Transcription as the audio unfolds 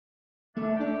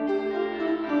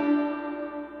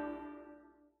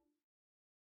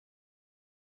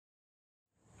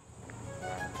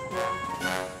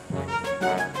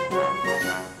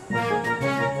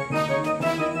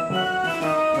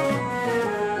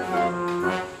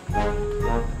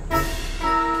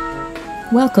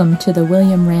Welcome to the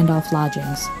William Randolph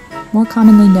Lodgings, more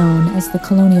commonly known as the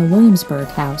Colonial Williamsburg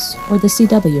House or the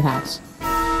CW House.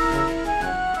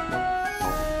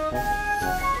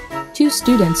 2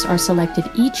 students are selected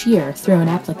each year through an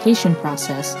application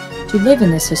process to live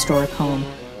in this historic home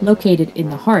located in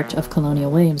the heart of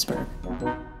Colonial Williamsburg.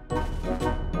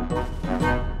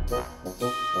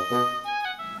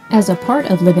 As a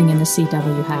part of living in the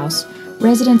CW House,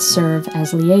 residents serve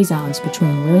as liaisons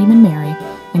between William and Mary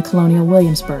and Colonial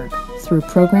Williamsburg through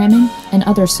programming and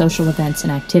other social events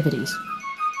and activities.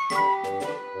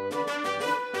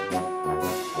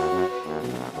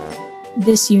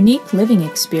 This unique living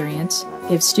experience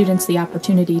gives students the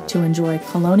opportunity to enjoy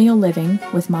colonial living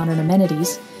with modern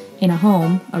amenities in a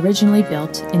home originally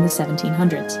built in the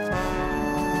 1700s.